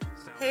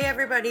Hey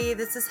everybody,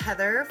 this is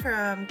Heather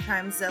from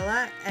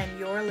Crimezilla, and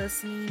you're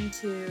listening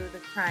to the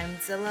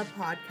Crimezilla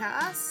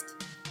podcast,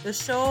 the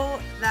show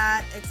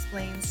that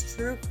explains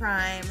true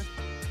crime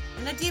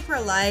in a deeper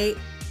light.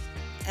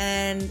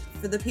 And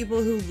for the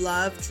people who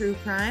love true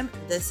crime,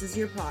 this is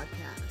your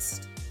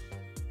podcast.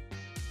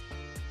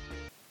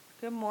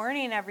 Good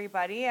morning,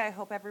 everybody. I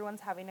hope everyone's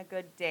having a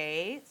good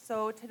day.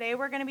 So today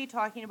we're going to be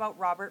talking about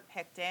Robert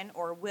Pickton,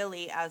 or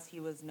Willy as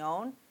he was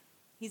known.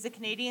 He's a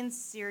Canadian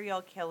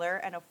serial killer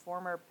and a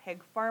former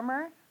pig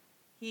farmer.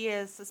 He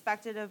is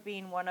suspected of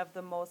being one of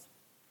the most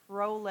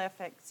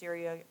prolific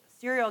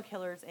serial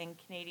killers in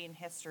Canadian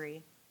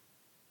history.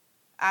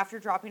 After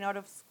dropping out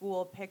of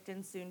school,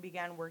 Pickton soon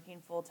began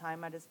working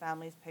full-time at his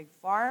family's pig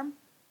farm,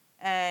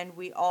 and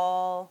we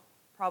all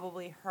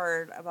probably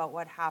heard about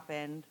what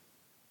happened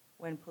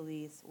when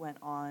police went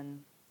on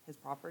his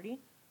property,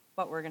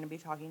 but we're going to be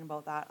talking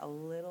about that a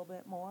little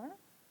bit more.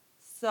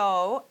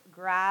 So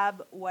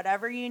grab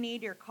whatever you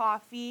need, your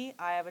coffee.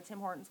 I have a Tim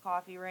Hortons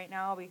coffee right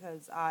now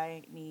because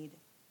I need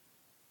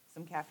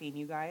some caffeine,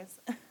 you guys.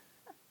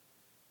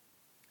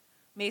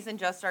 Mason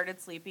just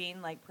started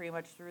sleeping like pretty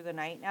much through the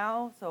night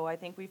now, so I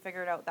think we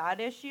figured out that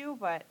issue,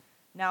 but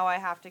now I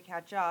have to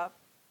catch up,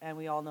 and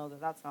we all know that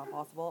that's not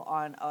possible,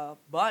 on a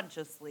bunch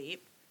of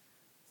sleep.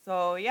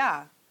 So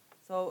yeah,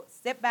 so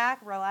sit back,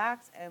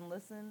 relax, and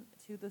listen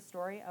to the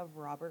story of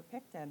Robert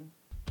Pickton.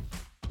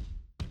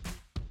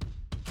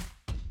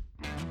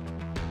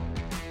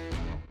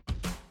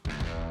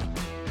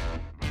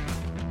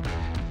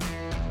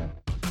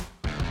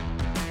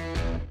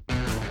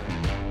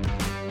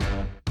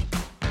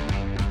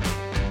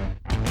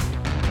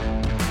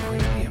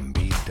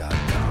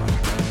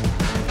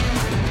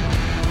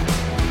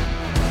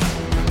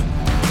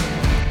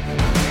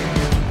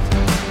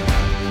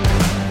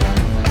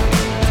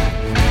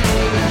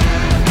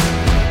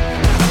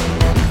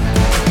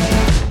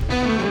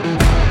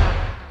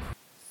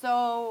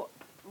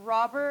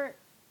 Robert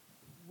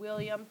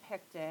William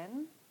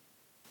Pickton,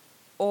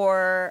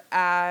 or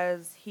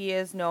as he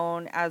is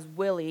known as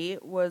Willy,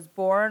 was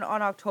born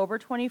on October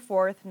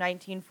 24th,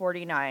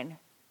 1949.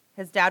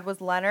 His dad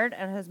was Leonard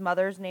and his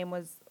mother's name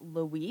was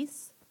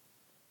Louise.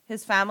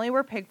 His family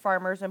were pig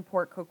farmers in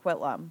Port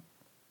Coquitlam.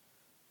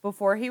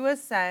 Before he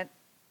was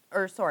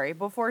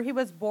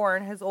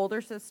born, his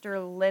older sister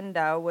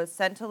Linda was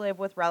sent to live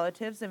with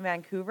relatives in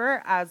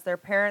Vancouver as their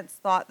parents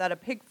thought that a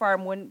pig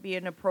farm wouldn't be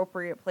an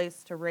appropriate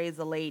place to raise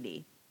a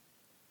lady.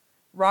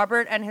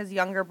 Robert and his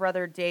younger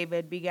brother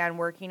David began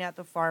working at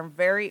the farm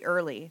very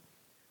early.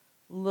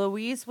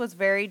 Louise was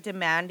very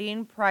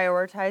demanding,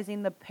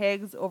 prioritizing the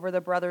pigs over the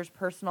brothers'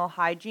 personal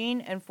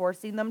hygiene and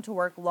forcing them to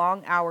work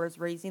long hours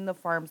raising the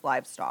farm's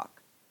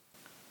livestock.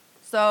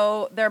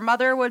 So their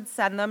mother would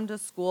send them to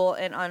school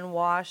in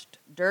unwashed,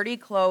 dirty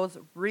clothes,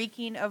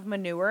 reeking of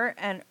manure,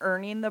 and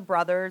earning the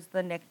brothers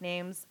the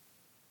nicknames,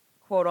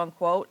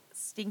 quote-unquote,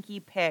 stinky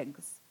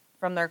pigs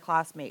from their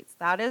classmates.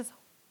 That is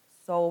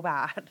so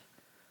bad.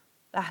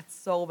 That's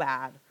so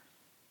bad.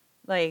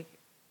 Like,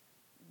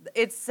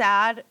 it's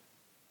sad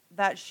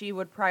that she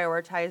would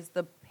prioritize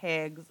the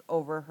pigs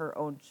over her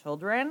own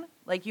children.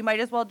 Like, you might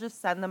as well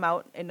just send them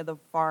out into the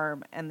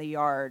farm and the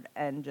yard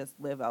and just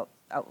live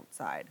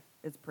outside.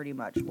 Is pretty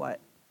much what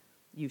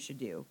you should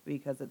do,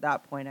 because at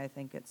that point I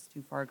think it's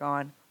too far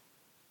gone.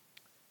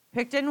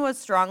 Pickton was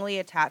strongly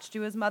attached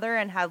to his mother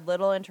and had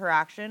little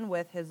interaction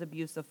with his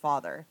abusive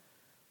father.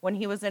 When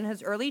he was in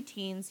his early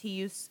teens,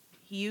 he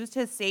used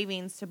his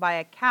savings to buy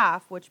a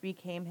calf, which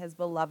became his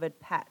beloved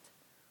pet.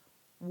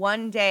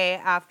 One day,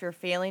 after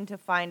failing to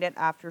find it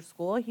after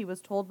school, he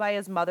was told by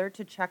his mother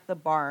to check the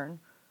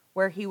barn,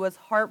 where he was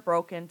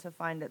heartbroken to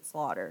find it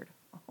slaughtered.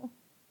 Oh,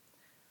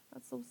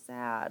 that's so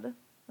sad.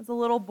 As a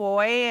little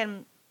boy,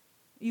 and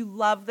you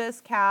love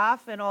this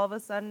calf, and all of a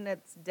sudden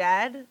it's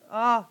dead.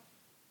 Oh.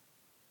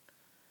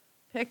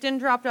 Pickton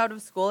dropped out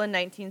of school in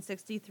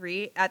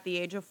 1963 at the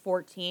age of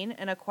 14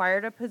 and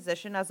acquired a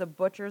position as a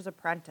butcher's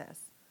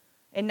apprentice.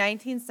 In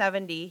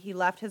 1970, he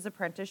left his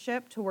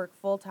apprenticeship to work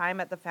full-time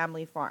at the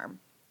family farm.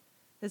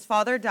 His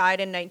father died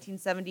in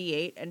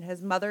 1978, and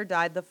his mother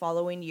died the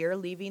following year,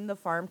 leaving the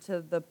farm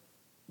to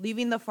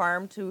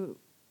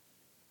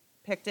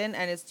Pickton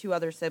and his two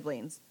other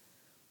siblings.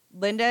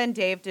 Linda and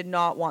Dave did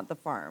not want the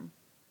farm.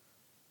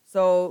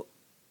 So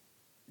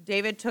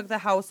David took the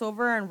house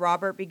over, and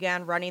Robert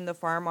began running the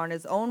farm on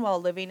his own while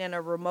living in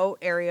a remote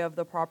area of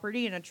the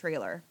property in a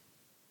trailer.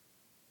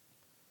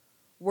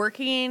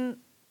 Working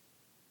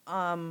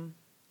an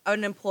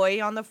employee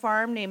on the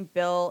farm named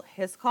Bill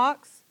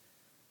Hiscox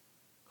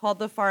called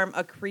the farm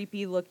a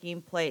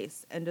creepy-looking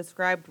place and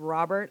described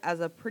Robert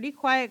as a pretty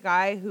quiet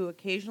guy who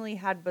occasionally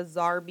had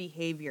bizarre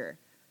behavior,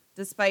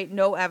 despite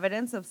no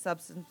evidence of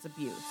substance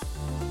abuse.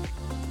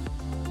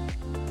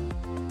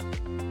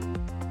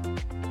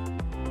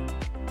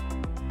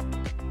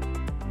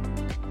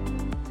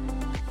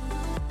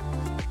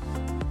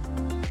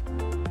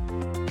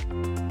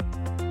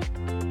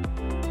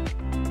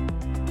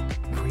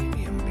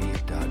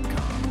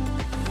 Premiumbeat.com.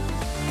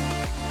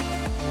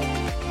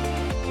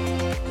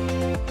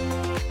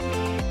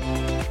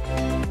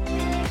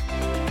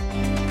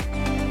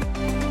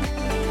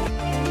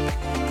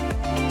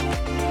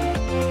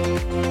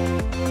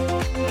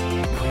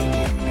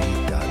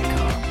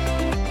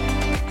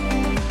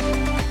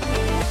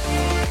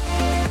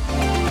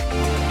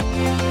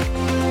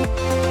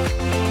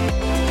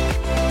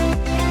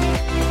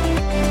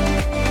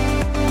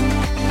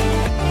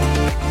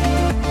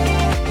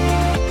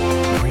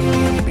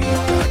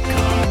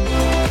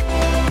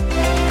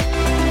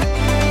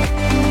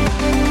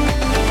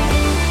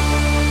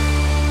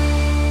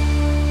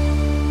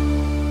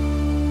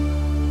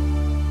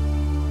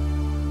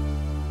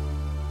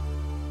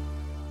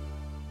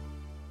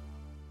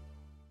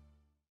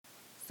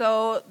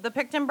 So the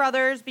Pickton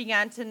brothers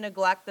began to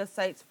neglect the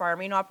site's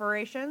farming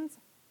operations.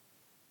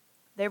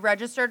 They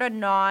registered a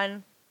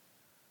non-profit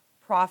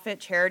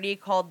charity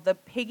called the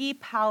Piggy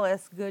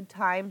Palace Good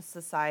Times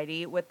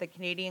Society with the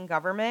Canadian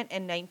government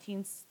in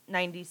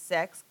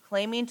 1996,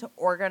 claiming to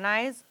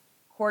organize,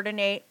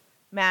 coordinate,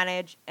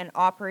 manage, and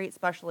operate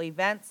special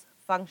events,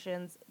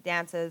 functions,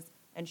 dances,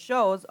 and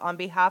shows on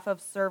behalf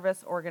of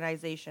service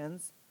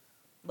organizations,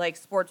 like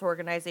sports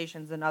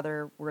organizations and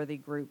other worthy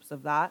groups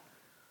of that.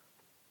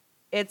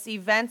 Its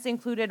events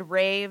included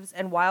raves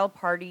and wild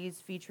parties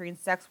featuring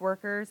sex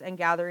workers and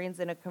gatherings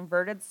in a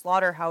converted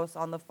slaughterhouse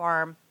on the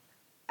farm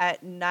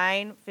at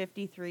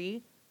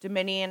 953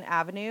 Dominion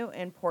Avenue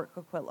in Port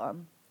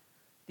Coquitlam.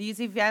 These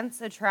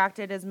events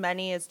attracted as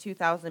many as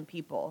 2,000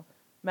 people.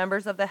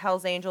 Members of the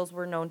Hells Angels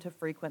were known to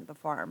frequent the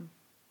farm.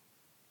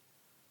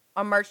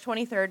 On March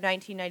 23,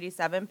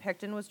 1997,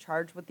 Pickton was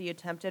charged with the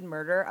attempted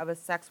murder of a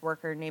sex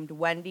worker named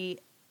Wendy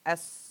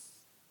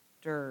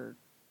Esther.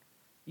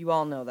 You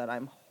all know that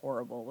I'm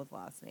horrible with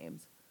last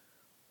names.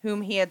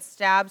 Whom he had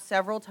stabbed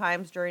several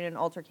times during an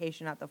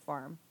altercation at the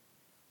farm.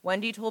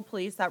 Wendy told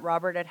police that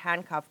Robert had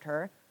handcuffed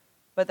her,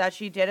 but that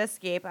she did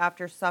escape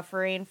after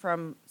suffering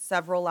from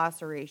several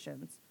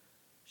lacerations.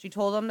 She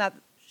told him that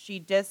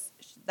she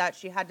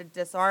had to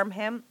disarm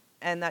him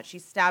and that she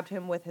stabbed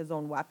him with his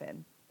own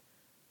weapon.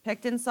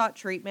 Pickton sought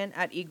treatment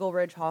at Eagle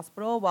Ridge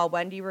Hospital while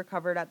Wendy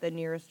recovered at the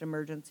nearest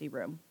emergency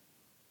room.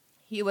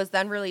 He was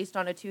then released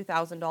on a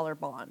 $2,000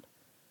 bond.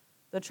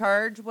 The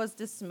charge was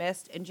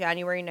dismissed in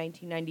January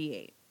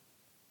 1998.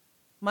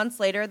 Months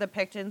later, the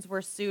Picktons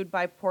were sued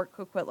by Port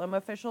Coquitlam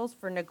officials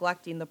for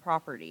neglecting the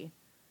property.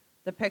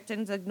 The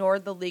Picktons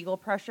ignored the legal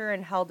pressure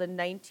and held a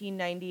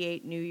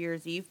 1998 New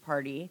Year's Eve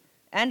party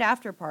and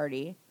after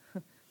party.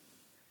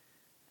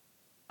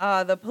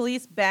 The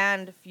police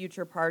banned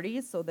future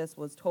parties, so this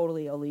was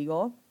totally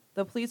illegal.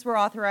 The police were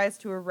authorized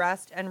to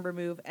arrest and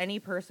remove any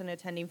person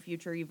attending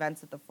future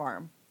events at the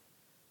farm.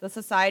 The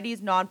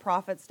society's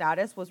nonprofit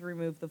status was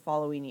removed the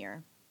following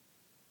year.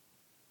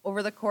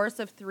 Over the course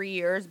of 3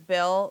 years,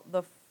 Bill,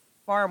 the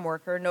farm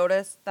worker,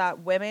 noticed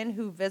that women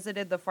who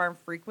visited the farm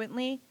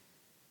frequently,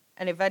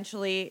 and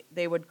eventually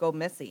they would go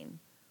missing.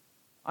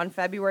 On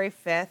February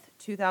 5th,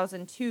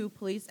 2002,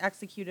 police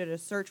executed a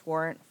search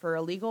warrant for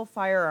illegal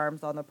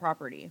firearms on the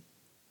property.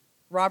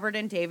 Robert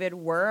and David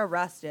were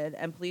arrested,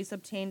 and police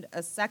obtained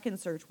a second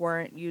search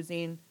warrant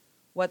using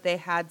what they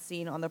had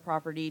seen on the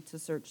property to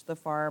search the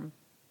farm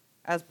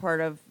as part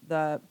of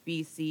the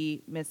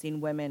BC Missing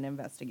Women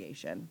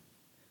investigation.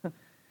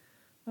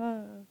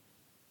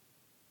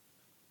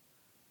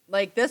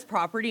 Like, this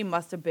property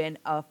must have been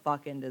a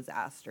fucking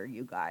disaster,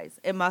 you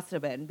guys. It must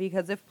have been,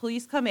 because if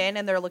police come in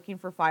and they're looking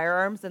for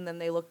firearms and then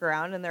they look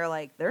around and they're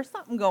like, there's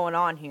something going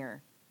on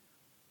here.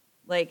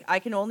 Like, I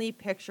can only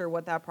picture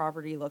what that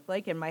property looked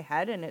like in my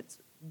head, and it's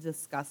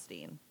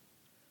disgusting.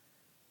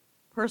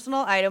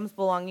 Personal items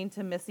belonging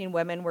to missing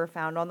women were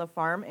found on the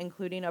farm,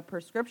 including a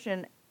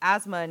prescription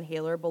asthma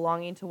inhaler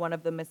belonging to one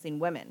of the missing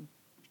women.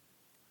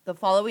 The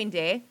following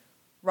day,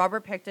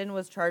 Robert Pickton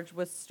was charged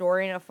with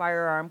storing a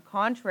firearm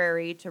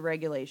contrary to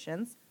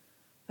regulations,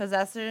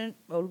 possession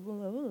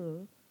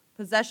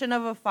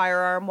of a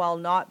firearm while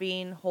not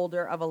being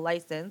holder of a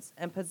license,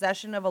 and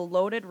possession of a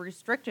loaded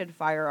restricted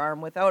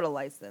firearm without a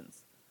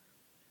license.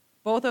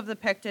 Both of the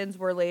Picktons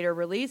were later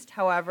released.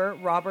 However,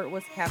 Robert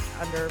was kept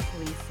under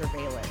police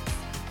surveillance.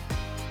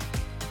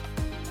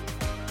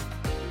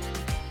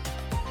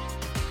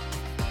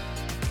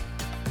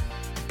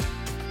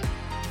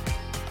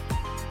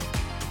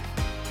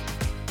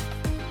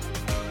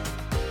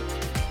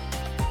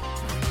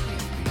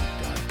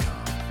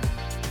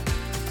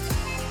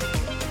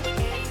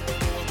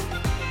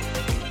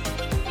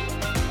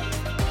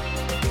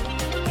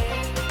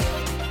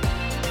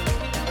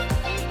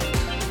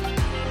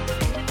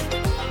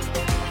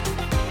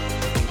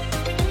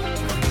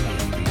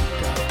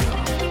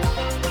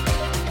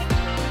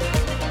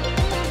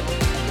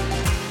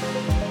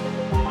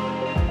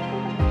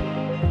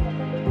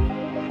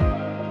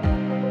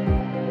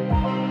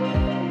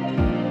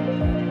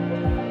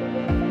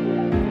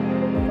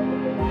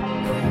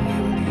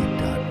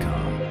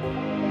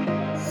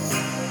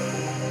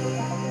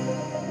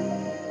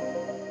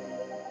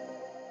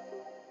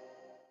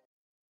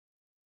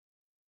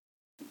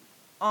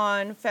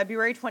 On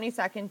February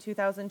 22,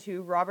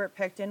 2002, Robert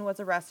Pickton was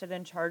arrested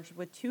and charged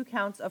with 2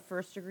 counts of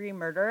first-degree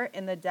murder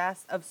in the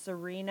deaths of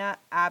Serena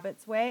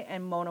Abbotsway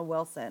and Mona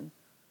Wilson.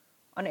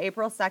 On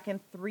April 2nd,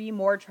 3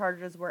 more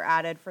charges were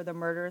added for the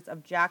murders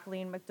of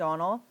Jacqueline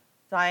McDonald,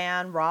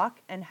 Diane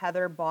Rock, and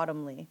Heather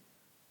Bottomley.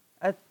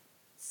 A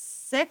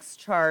 6th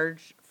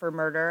charge for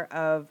murder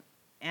of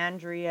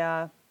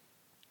Andrea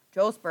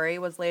Joesbury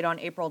was laid on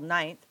April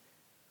 9th,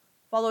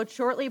 followed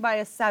shortly by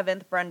a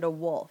 7th, Brenda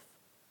Wolfe.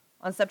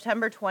 On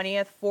September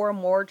 20th, 4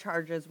 more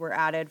charges were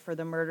added for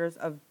the murders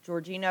of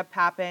Georgina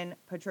Papin,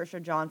 Patricia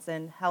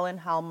Johnson, Helen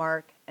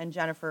Hallmark, and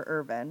Jennifer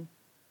Irvin.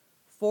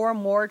 4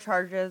 more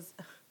charges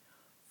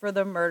for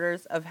the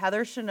murders of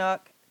Heather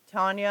Chinook,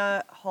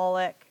 Tanya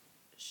Hollick,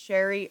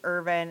 Sherry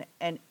Irvin,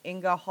 and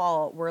Inga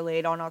Hall were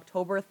laid on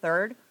October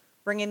 3rd,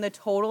 bringing the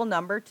total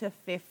number to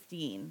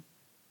 15.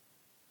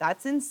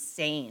 That's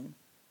insane.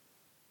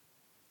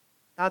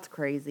 That's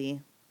crazy.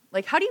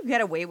 Like, how do you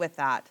get away with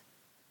that?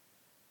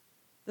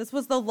 This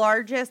was the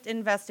largest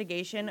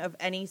investigation of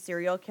any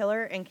serial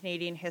killer in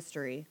Canadian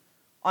history.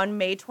 On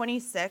May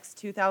 26,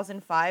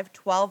 2005,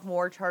 12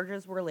 more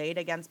charges were laid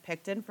against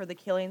Pickton for the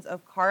killings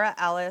of Cara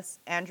Ellis,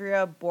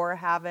 Andrea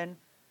Borhaven,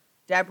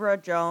 Deborah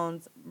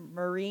Jones,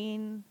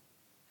 Maureen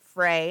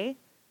Frey,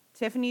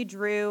 Tiffany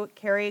Drew,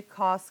 Carrie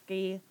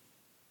Koski,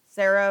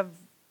 Sarah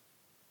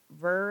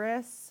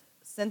Verris,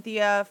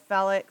 Cynthia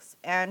Felix,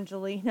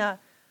 Angelina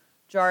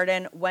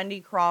Jardin,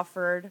 Wendy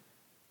Crawford,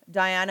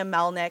 Diana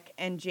Melnick,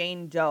 and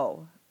Jane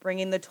Doe,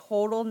 bringing the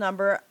total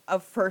number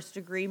of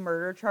first-degree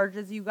murder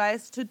charges, you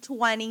guys, to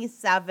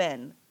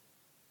 27.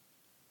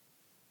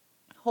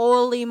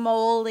 Holy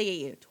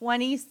moly,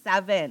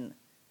 27.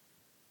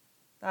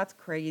 That's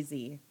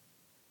crazy.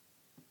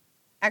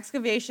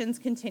 Excavations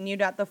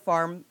continued at the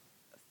farm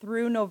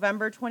through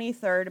November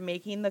 23rd,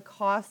 making the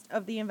cost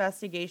of the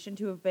investigation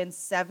to have been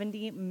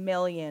 $70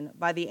 million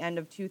by the end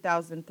of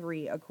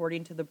 2003,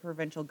 according to the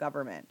provincial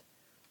government.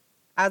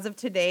 As of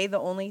today, the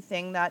only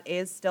thing that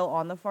is still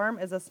on the farm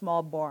is a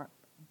small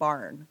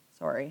barn.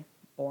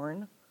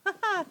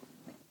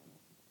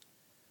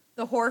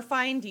 The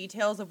horrifying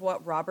details of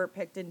what Robert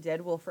Pickton did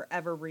will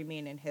forever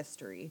remain in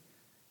history.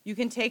 You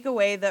can take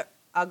away the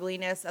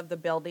ugliness of the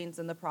buildings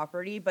and the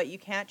property, but you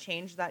can't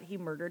change that he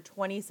murdered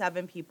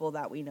 27 people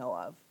that we know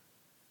of.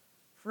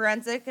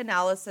 Forensic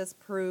analysis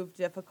proved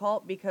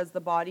difficult because the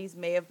bodies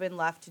may have been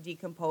left to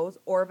decompose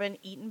or been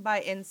eaten by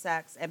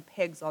insects and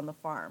pigs on the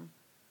farm.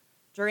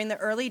 During the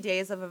early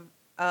days of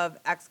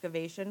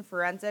excavation,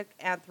 forensic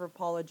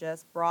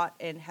anthropologists brought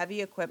in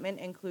heavy equipment,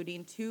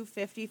 including 2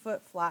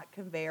 50-foot flat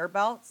conveyor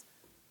belts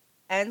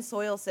and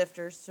soil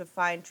sifters to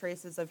find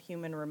traces of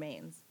human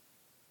remains.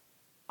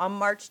 On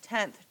March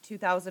 10,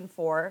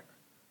 2004,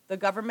 the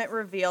government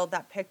revealed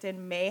that Pickton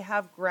may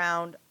have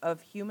ground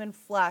of human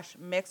flesh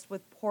mixed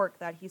with pork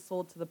that he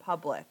sold to the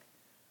public.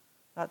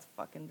 That's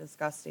fucking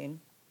disgusting.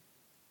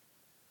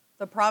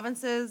 The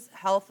province's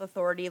health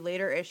authority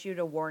later issued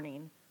a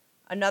warning.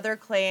 Another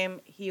claim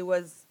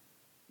was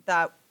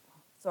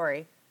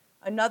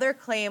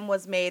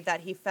made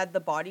that he fed the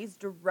bodies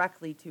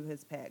directly to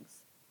his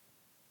pigs.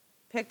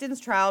 Pickton's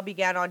trial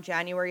began on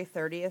January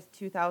 30th,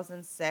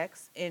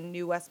 2006 in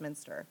New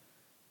Westminster.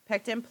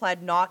 Pickton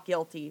pled not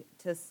guilty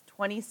to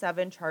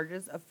 27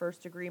 charges of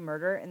first-degree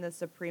murder in the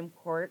Supreme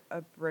Court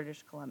of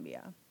British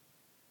Columbia.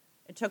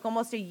 It took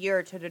almost a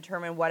year to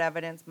determine what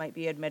evidence might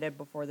be admitted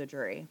before the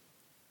jury.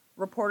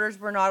 Reporters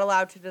were not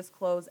allowed to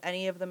disclose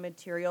any of the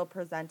material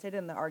presented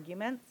in the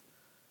arguments.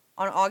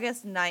 On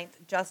August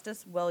 9th,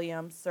 Justice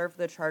Williams served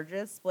the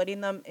charges,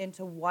 splitting them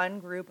into one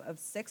group of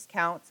 6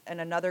 counts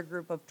and another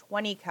group of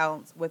 20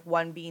 counts, with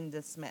one being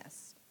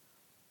dismissed.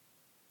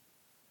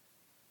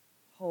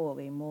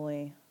 Holy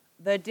moly.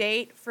 The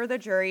date for the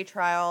jury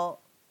trial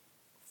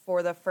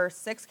for the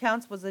first 6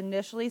 counts was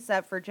initially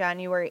set for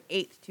January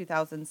 8th,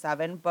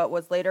 2007, but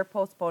was later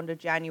postponed to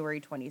January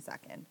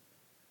 22nd.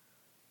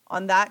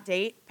 On that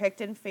date,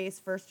 Pickton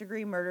faced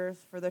first-degree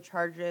murders for the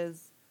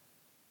charges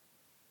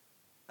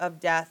of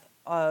death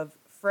of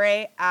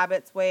Frey,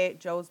 Abbotsway,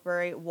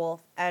 Joesbury,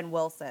 Wolfe, and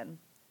Wilson.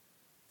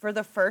 For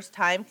the first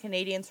time,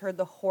 Canadians heard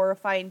the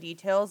horrifying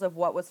details of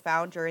what was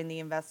found during the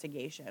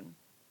investigation.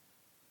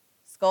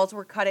 Skulls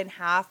were cut in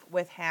half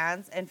with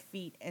hands and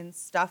feet and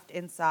stuffed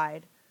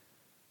inside.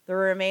 The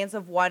remains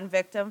of one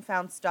victim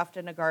found stuffed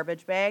in a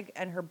garbage bag,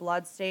 and her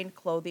blood-stained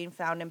clothing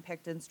found in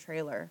Pickton's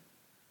trailer.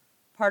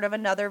 Part of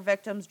another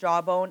victim's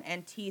jawbone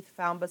and teeth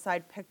found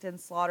beside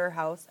Pickton's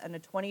slaughterhouse, and a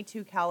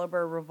 .22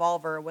 caliber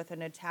revolver with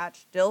an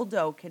attached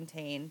dildo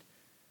contained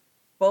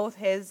both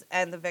his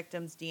and the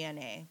victim's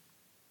DNA.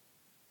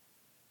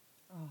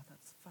 Oh,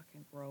 that's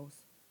fucking gross.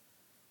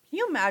 Can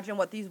you imagine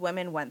what these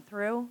women went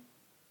through?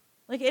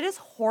 Like, it is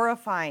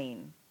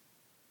horrifying.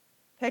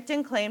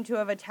 Pickton claimed to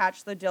have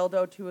attached the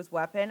dildo to his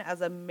weapon as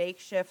a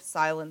makeshift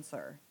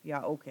silencer.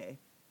 Yeah, okay.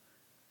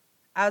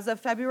 As of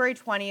February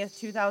 20th,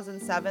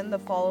 2007, the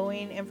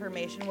following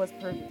information was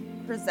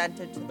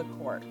presented to the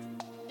court.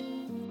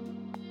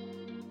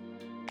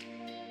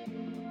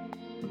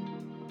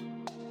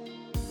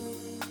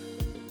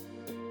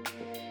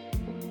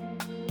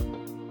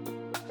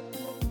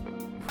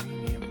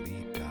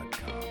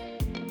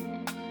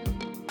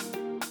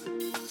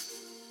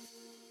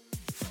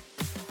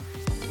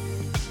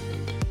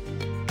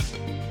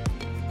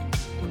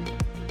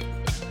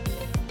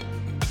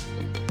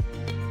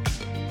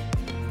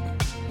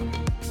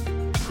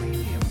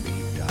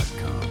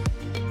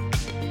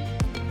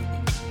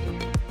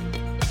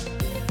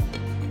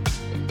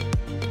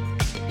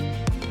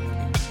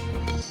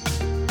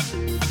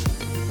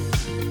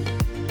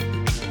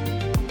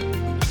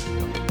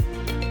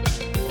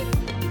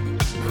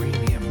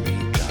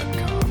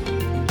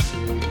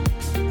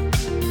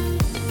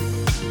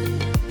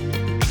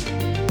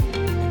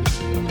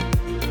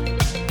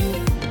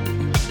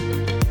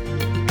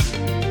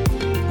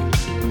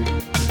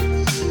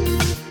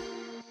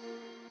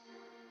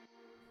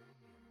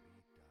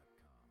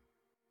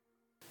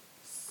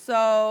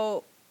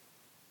 So,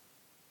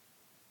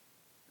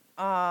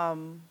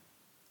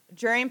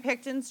 during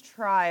Pickton's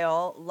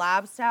trial,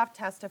 lab staff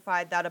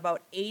testified that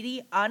about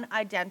 80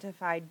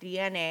 unidentified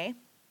DNA,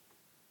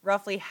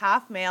 roughly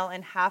half male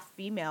and half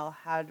female,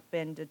 had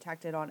been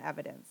detected on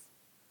evidence.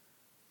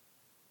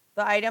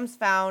 The items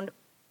found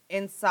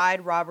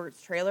inside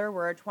Robert's trailer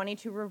were a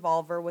 .22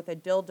 revolver with a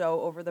dildo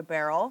over the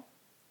barrel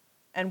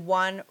and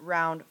 1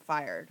 round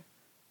fired,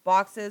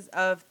 boxes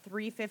of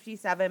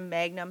 .357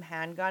 Magnum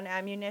handgun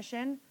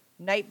ammunition,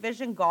 night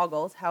vision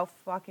goggles, how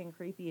fucking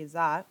creepy is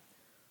that,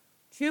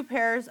 2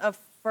 pairs of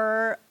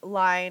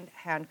fur-lined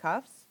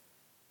handcuffs,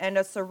 and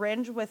a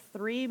syringe with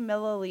 3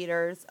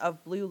 milliliters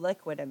of blue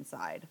liquid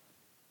inside.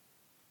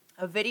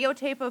 A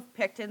videotape of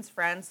Pickton's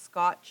friend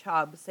Scott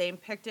Chubb saying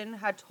Pickton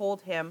had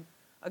told him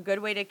a good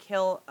way to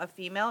kill a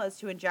female is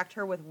to inject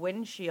her with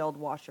windshield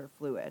washer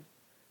fluid.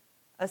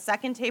 A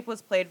second tape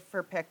was played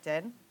for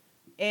Pickton,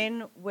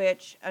 in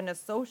which an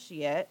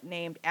associate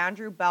named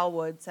Andrew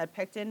Bellwood said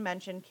Pickton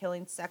mentioned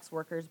killing sex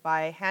workers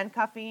by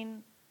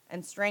handcuffing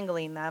and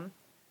strangling them,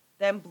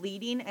 then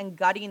bleeding and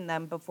gutting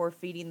them before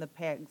feeding the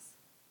pigs.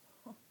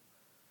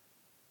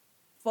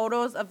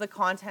 Photos of the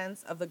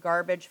contents of the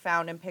garbage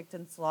found in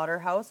Pickton's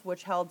slaughterhouse,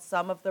 which held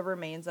some of the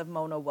remains of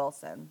Mona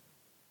Wilson.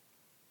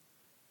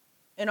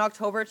 In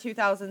October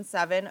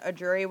 2007, a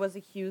jury was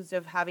accused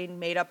of having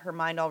made up her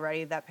mind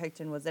already that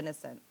Pickton was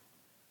innocent.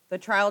 The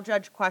trial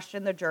judge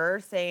questioned the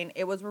jurors, saying,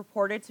 "It was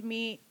reported to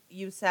me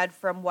you said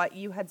from what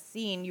you had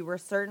seen you were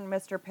certain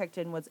Mr.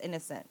 Pickton was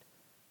innocent.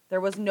 There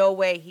was no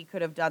way he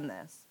could have done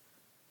this.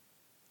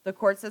 The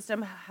court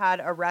system had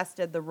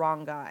arrested the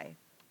wrong guy."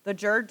 The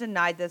juror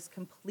denied this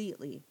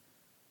completely.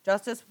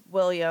 Justice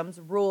Williams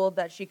ruled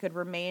that she could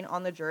remain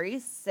on the jury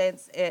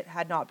since it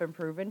had not been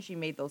proven she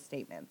made those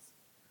statements.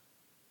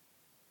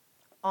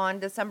 On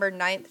December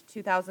 9th,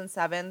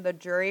 2007, the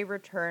jury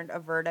returned a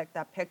verdict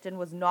that Pickton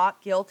was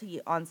not guilty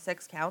on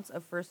 6 counts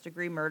of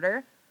first-degree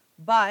murder,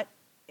 but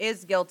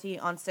is guilty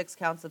on 6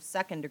 counts of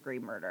second-degree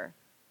murder.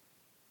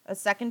 A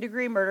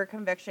second-degree murder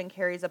conviction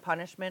carries a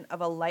punishment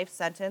of a life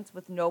sentence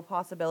with no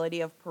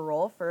possibility of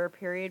parole for a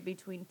period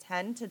between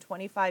 10 to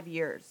 25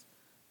 years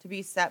to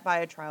be set by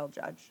a trial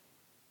judge.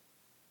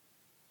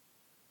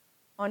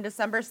 On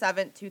December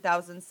 7th,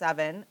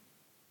 2007,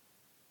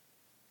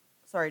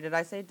 sorry, did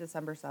I say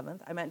December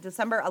 7th? I meant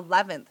December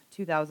 11th,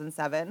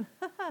 2007.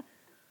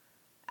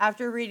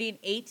 After reading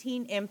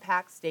 18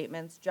 impact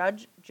statements,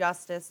 Judge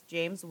Justice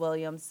James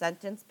Williams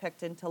sentenced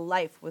Pickton to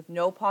life with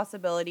no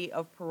possibility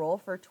of parole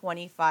for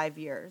 25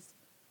 years.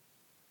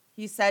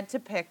 He said to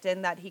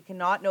Pickton that he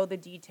cannot know the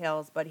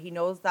details, but he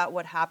knows that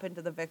what happened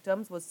to the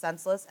victims was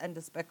senseless and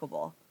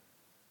despicable.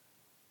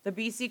 The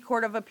BC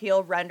Court of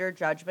Appeal rendered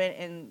judgment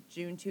in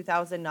June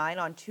 2009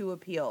 on 2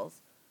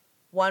 appeals,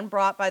 one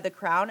brought by the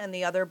Crown and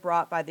the other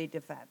brought by the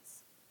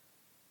defense.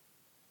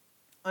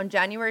 On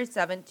January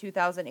 7,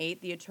 2008,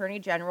 the Attorney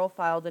General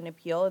filed an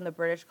appeal in the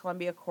British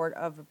Columbia Court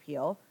of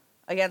Appeal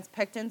against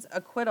Pickton's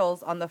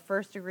acquittals on the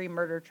first-degree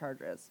murder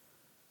charges.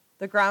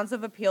 The grounds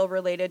of appeal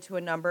related to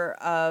a number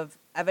of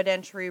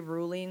evidentiary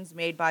rulings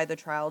made by the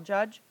trial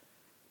judge,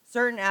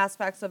 certain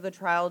aspects of the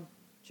trial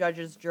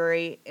judge's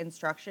jury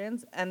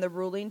instructions, and the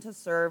ruling to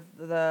serve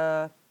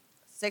the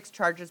 6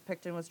 charges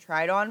Pickton was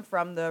tried on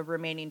from the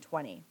remaining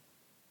 20.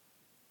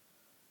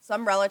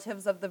 Some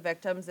relatives of the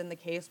victims in the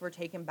case were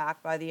taken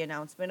back by the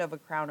announcement of a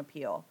Crown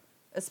appeal,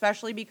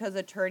 especially because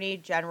Attorney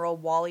General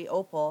Wally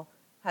Opal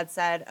had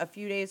said a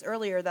few days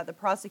earlier that the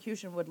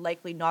prosecution would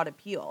likely not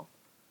appeal.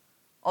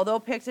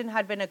 Although Pickton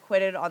had been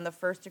acquitted on the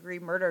first-degree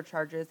murder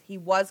charges, he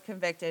was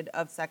convicted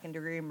of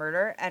second-degree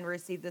murder and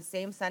received the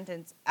same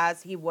sentence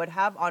as he would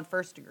have on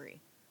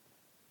first-degree.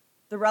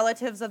 The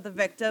relatives of the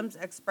victims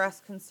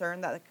expressed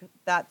concern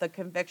that the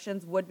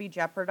convictions would be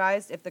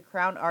jeopardized if the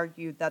Crown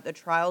argued that the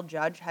trial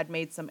judge had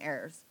made some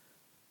errors.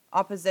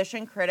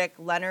 Opposition critic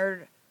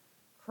Leonard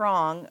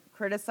Krong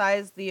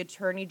criticized the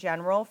Attorney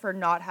General for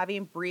not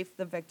having briefed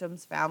the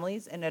victims'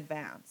 families in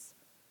advance.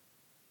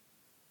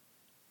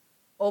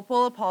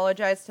 Opal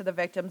apologized to the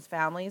victims'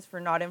 families for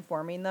not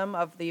informing them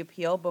of the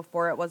appeal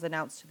before it was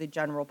announced to the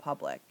general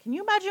public. Can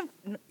you imagine,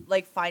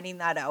 finding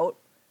that out?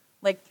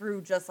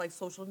 Through just,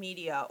 social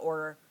media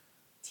or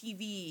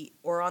TV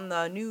or on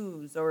the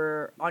news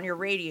or on your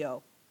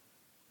radio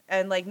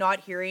and,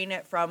 not hearing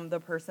it from the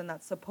person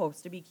that's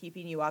supposed to be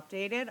keeping you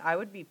updated? I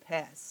would be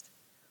pissed.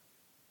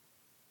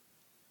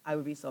 I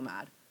would be so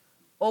mad.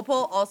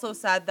 Opal also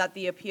said that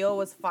the appeal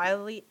was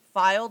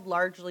filed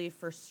largely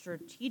for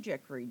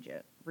strategic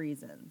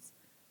reasons,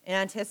 in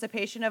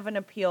anticipation of an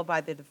appeal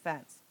by the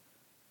defense.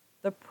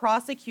 The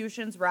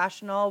prosecution's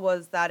rationale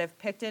was that if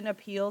Pickton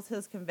appeals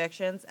his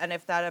convictions and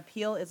if that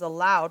appeal is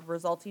allowed,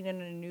 resulting in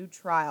a new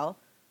trial,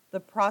 the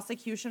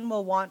prosecution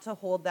will want to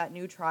hold that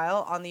new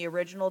trial on the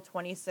original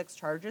 26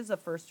 charges of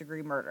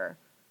first-degree murder.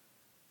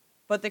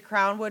 But the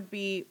Crown would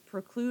be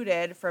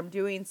precluded from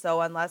doing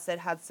so unless it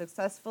had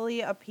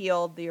successfully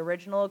appealed the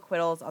original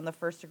acquittals on the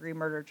first-degree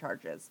murder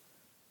charges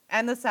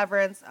and the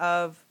severance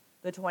of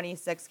the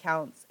 26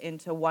 counts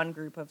into one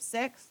group of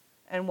 6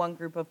 and one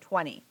group of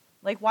 20.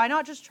 Like, why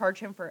not just charge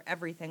him for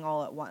everything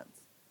all at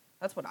once?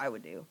 That's what I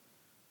would do.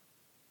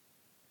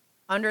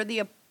 Under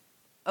the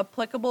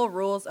applicable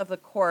rules of the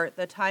court,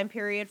 the time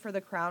period for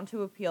the Crown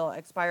to appeal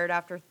expired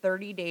after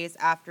 30 days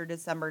after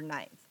December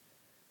 9th,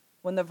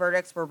 when the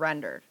verdicts were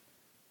rendered,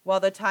 while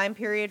the time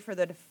period for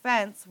the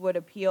defense would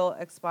appeal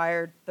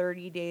expired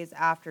 30 days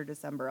after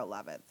December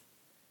 11th.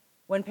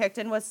 When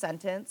Pickton was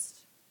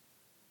sentenced,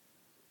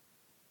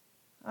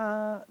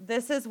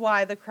 this is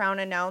why the Crown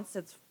announced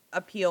its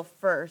appeal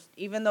first,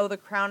 even though the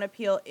Crown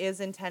appeal is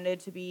intended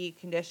to be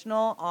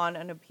conditional on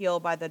an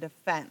appeal by the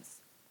defense.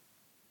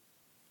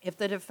 If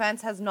the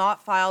defense has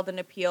not filed an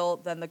appeal,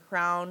 then the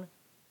Crown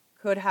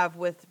could have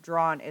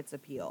withdrawn its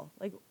appeal.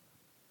 Like,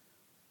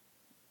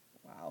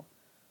 wow.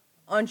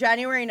 On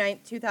January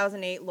 9th,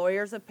 2008,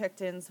 lawyers of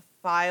Pickton's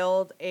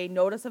filed a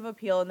notice of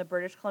appeal in the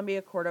British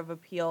Columbia Court of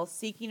Appeal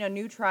seeking a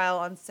new trial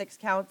on 6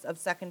 counts of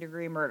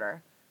second-degree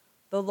murder.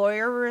 The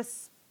lawyer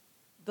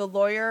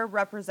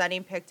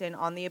representing Pickton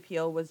on the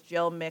appeal was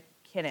Jill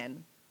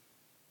McKinnon,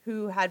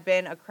 who had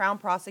been a Crown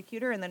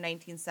prosecutor in the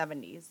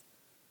 1970s.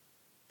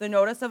 The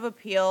notice of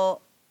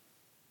appeal,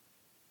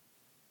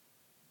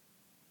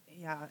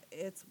 yeah,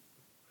 it's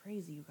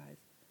crazy, you guys,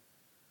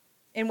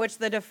 in which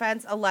the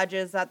defense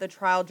alleges that the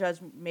trial judge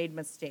made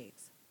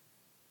mistakes.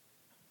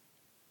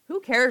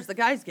 Who cares? The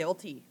guy's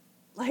guilty.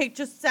 Like,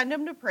 just send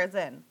him to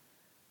prison.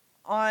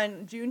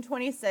 On June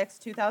 26,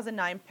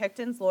 2009,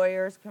 Pickton's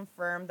lawyers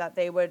confirmed that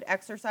they would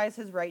exercise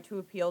his right to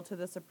appeal to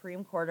the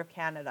Supreme Court of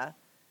Canada.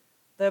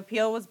 The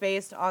appeal was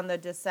based on the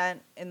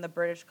dissent in the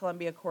British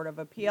Columbia Court of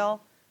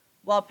Appeal,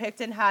 while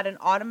Pickton had an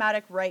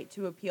automatic right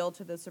to appeal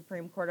to the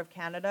Supreme Court of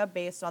Canada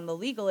based on the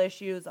legal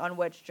issues on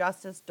which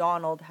Justice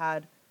Donald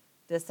had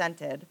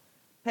dissented.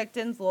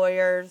 Pickton's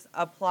lawyers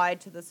applied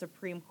to the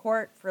Supreme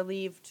Court for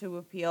leave to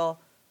appeal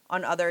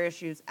on other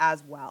issues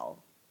as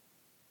well.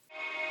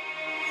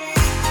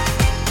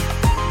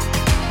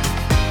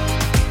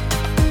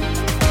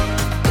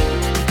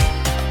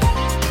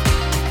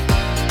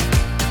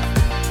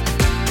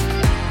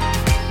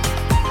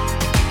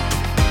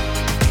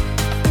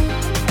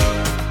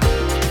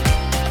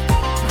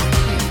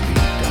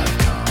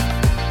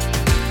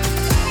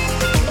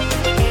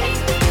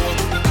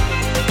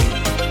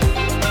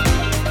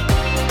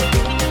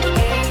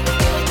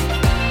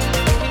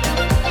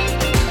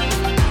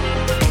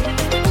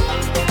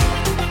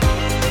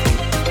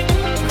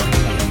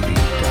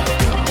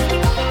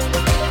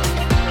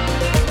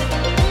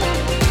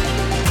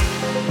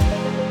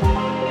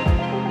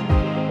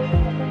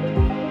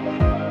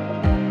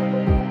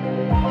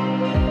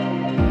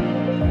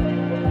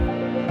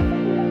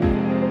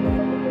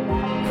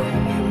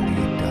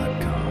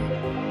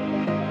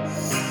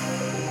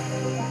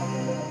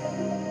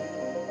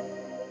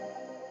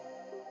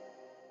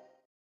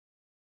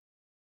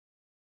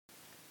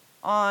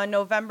 On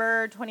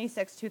November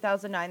 26,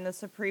 2009, the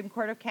Supreme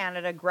Court of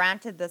Canada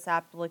granted this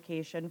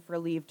application for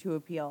leave to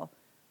appeal.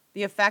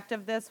 The effect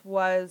of this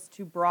was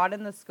to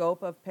broaden the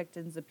scope of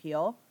Pickton's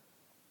appeal,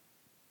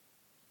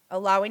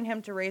 allowing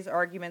him to raise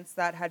arguments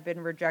that had been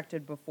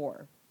rejected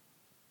before.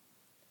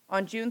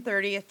 On June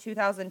 30th,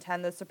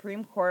 2010, the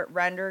Supreme Court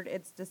rendered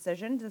its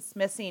decision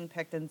dismissing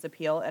Pickton's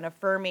appeal and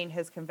affirming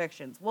his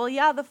convictions. Well,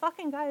 yeah, the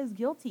fucking guy is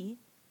guilty.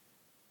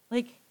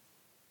 Like,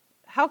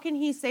 how can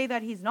he say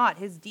that he's not?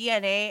 His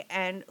DNA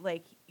and,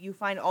 like, you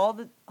find all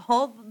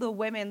the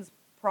women's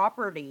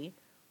property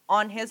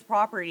on his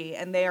property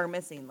and they are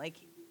missing. Like,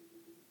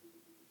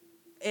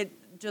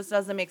 it just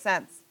doesn't make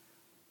sense.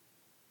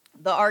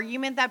 The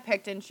argument that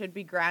Pickton should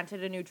be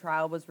granted a new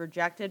trial was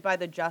rejected by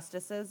the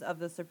justices of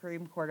the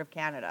Supreme Court of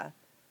Canada.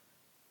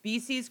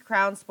 BC's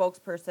Crown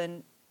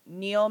spokesperson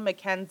Neil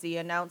Mackenzie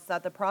announced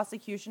that the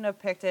prosecution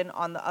of Pickton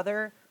on the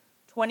other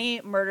 20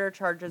 murder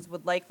charges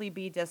would likely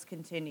be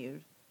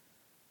discontinued.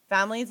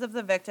 Families of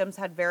the victims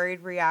had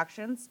varied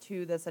reactions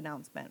to this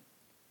announcement.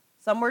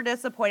 Some were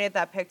disappointed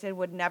that Pickton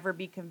would never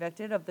be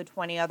convicted of the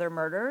 20 other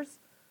murders,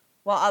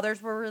 while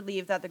others were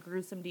relieved that the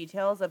gruesome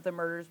details of the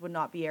murders would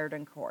not be aired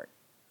in court.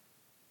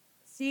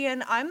 See,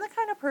 and I'm the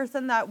kind of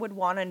person that would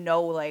want to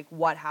know, like,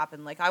 what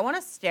happened. Like, I want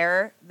to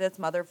stare this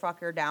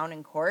motherfucker down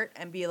in court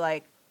and be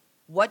like,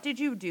 what did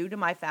you do to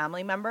my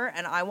family member?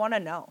 And I want to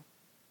know.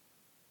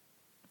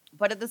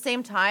 But at the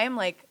same time,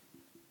 like,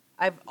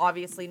 I've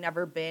obviously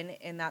never been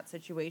in that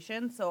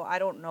situation, so I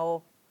don't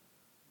know.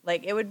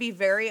 Like, it would be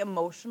very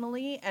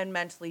emotionally and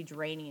mentally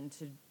draining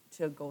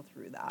to go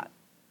through that.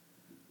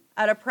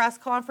 At a press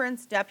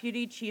conference,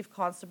 Deputy Chief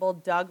Constable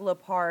Doug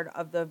Lepard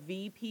of the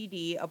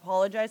VPD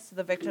apologized to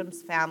the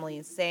victims'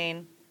 families,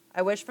 saying,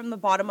 "I wish from the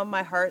bottom of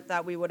my heart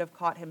that we would have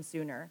caught him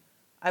sooner.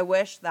 I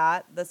wish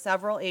that the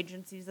several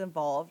agencies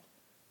involved,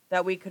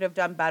 that we could have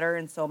done better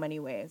in so many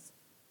ways.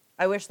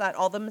 I wish that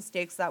all the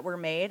mistakes that were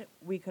made,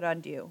 we could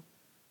undo.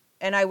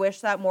 And I wish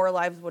that more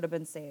lives would have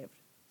been saved.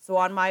 So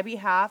on my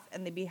behalf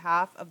and the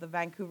behalf of the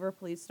Vancouver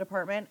Police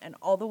Department and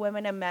all the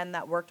women and men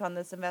that worked on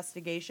this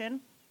investigation,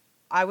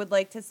 I would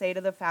like to say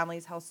to the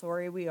families how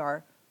sorry we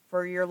are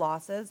for your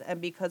losses and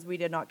because we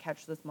did not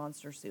catch this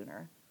monster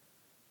sooner."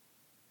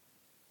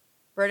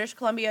 British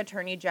Columbia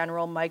Attorney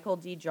General Michael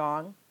D.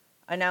 Jong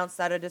announced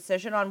that a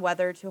decision on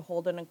whether to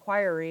hold an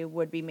inquiry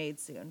would be made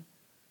soon.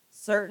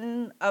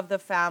 Certain of the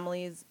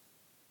families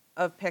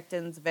of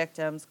Pickton's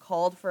victims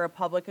called for a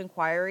public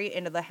inquiry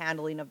into the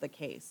handling of the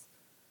case.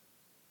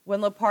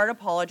 When Lepard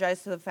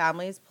apologized to the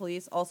families,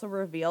 police also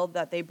revealed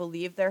that they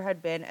believed there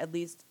had been at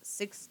least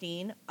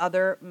 16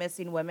 other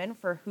missing women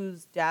for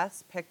whose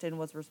deaths Pickton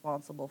was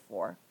responsible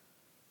for.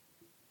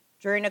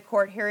 During a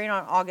court hearing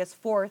on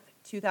August 4th,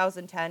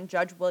 2010,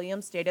 Judge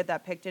Williams stated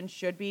that Pickton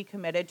should be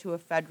committed to a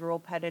federal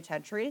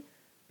penitentiary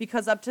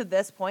because up to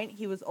this point,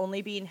 he was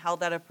only being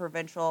held at a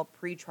provincial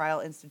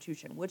pretrial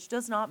institution, which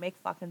does not make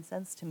fucking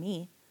sense to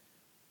me.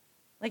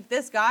 Like,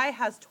 this guy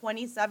has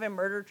 27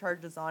 murder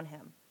charges on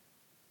him.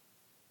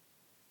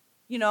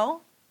 You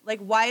know? Like,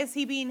 why is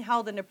he being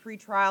held in a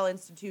pretrial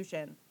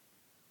institution?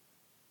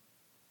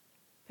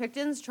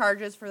 Pickton's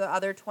charges for the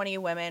other 20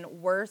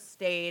 women were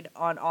stayed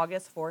on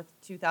August 4th,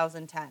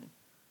 2010.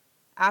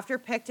 After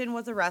Pickton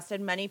was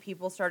arrested, many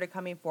people started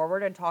coming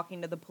forward and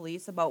talking to the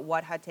police about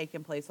what had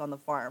taken place on the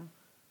farm.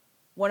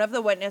 One of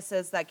the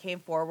witnesses that came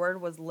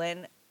forward was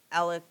Lynn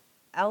Ellickson,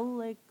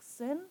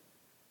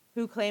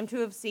 who claimed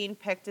to have seen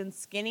Pickton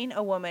skinning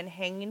a woman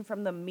hanging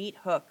from the meat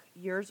hook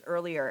years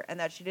earlier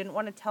and that she didn't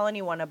want to tell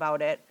anyone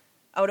about it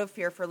out of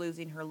fear for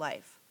losing her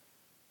life.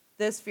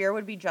 This fear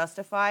would be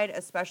justified,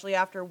 especially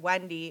after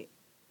Wendy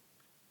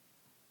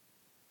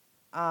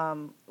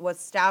was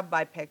stabbed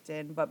by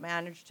Pickton but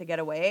managed to get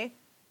away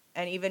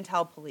and even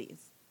tell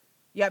police.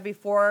 Yet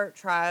before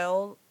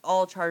trial,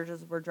 all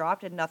charges were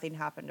dropped and nothing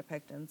happened to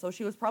Pickton. So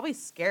she was probably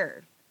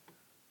scared.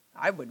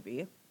 I would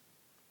be.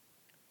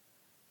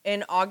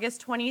 In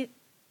August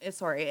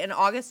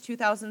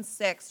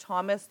 2006,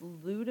 Thomas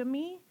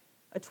Ludemy,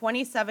 a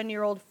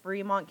 27-year-old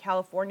Fremont,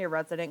 California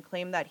resident,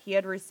 claimed that he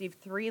had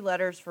received 3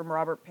 letters from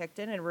Robert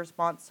Pickton in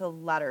response to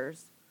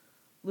letters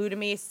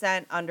Ludemy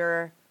sent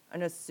under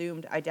an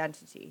assumed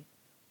identity.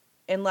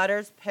 In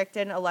letters,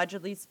 Pickton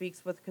allegedly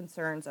speaks with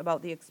concerns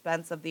about the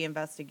expense of the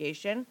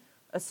investigation,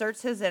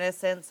 asserts his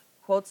innocence,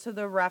 quotes to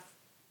the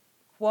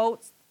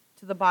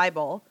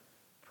Bible,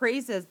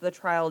 praises the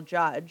trial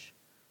judge,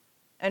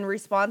 and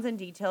responds in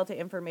detail to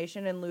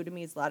information in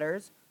Ludemy's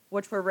letters,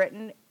 which were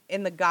written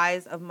in the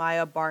guise of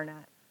Maya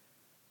Barnett,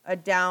 a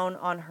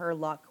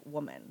down-on-her-luck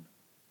woman.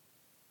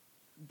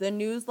 The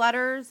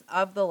newsletters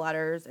of the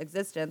letters'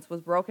 existence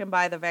was broken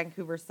by the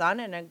Vancouver Sun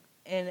in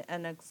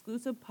an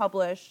exclusive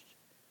published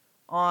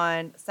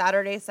on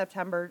Saturday,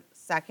 September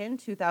 2nd,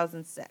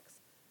 2006.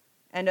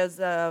 And as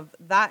of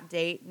that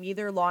date,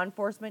 neither law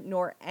enforcement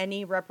nor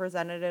any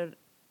representative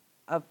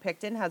of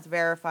Pickton has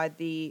verified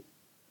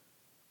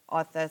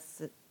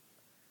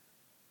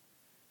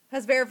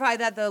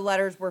that the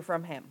letters were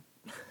from him.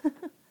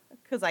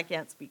 Because I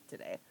can't speak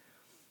today.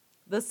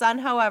 The Sun,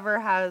 however,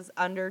 has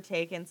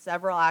undertaken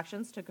several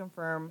actions to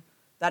confirm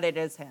that it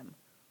is him.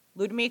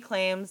 Ludemy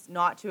claims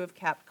not to have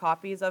kept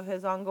copies of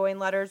his ongoing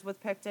letters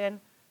with Pickton.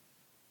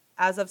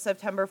 As of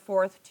September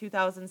 4th,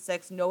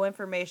 2006, no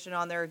information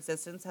on their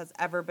existence has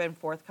ever been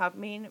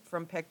forthcoming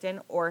from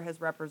Pickton or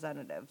his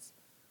representatives.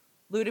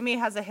 Ludemy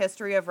has a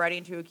history of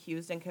writing to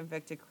accused and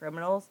convicted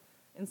criminals,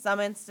 in some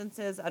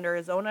instances under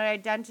his own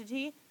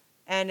identity,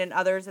 and in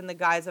others in the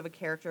guise of a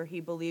character he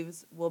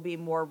believes will be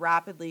more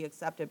rapidly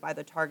accepted by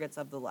the targets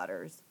of the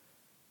letters.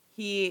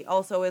 He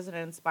also is an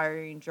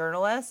inspiring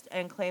journalist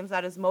and claims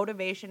that his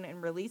motivation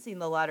in releasing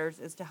the letters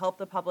is to help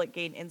the public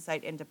gain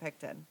insight into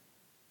Pickton.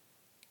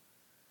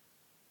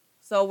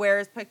 So where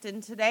is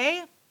Pickton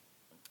today?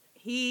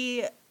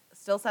 He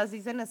still says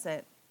he's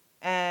innocent,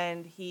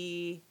 and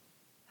he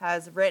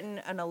has written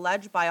an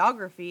alleged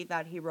biography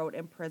that he wrote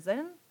in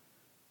prison,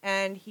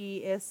 and he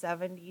is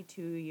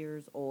 72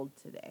 years old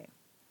today.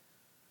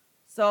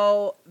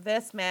 So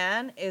this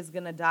man is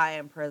going to die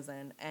in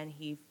prison, and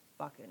he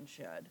fucking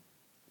should.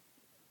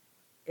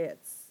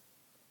 It's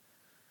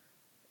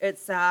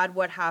sad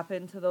what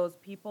happened to those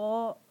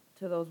people,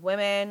 to those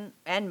women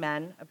and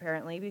men,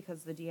 apparently,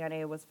 because the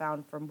DNA was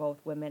found from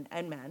both women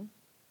and men.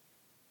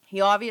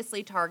 He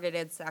obviously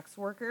targeted sex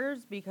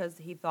workers because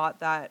he thought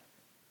that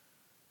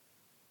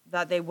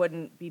they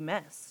wouldn't be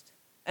missed.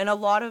 And a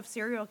lot of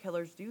serial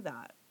killers do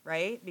that,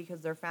 right?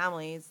 Because their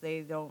families,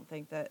 they don't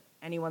think that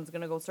anyone's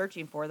going to go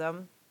searching for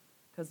them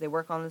because they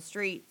work on the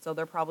street, so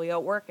they're probably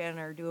out working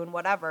or doing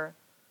whatever.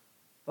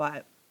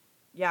 But,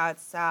 yeah,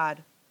 it's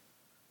sad.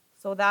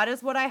 So that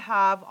is what I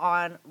have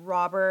on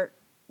Robert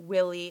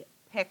Willy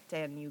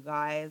Pickton, you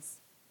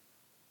guys.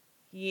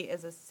 He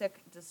is a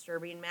sick,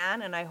 disturbing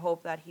man, and I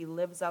hope that he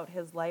lives out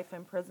his life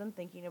in prison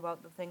thinking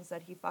about the things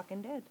that he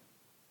fucking did,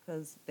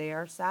 because they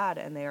are sad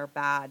and they are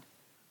bad.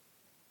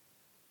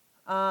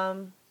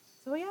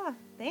 So yeah,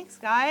 thanks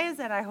guys,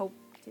 and I hope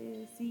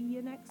to see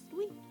you next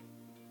week.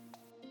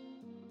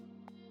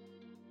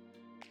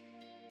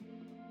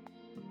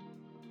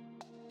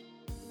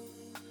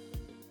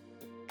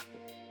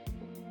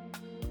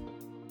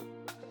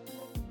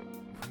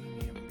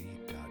 Premium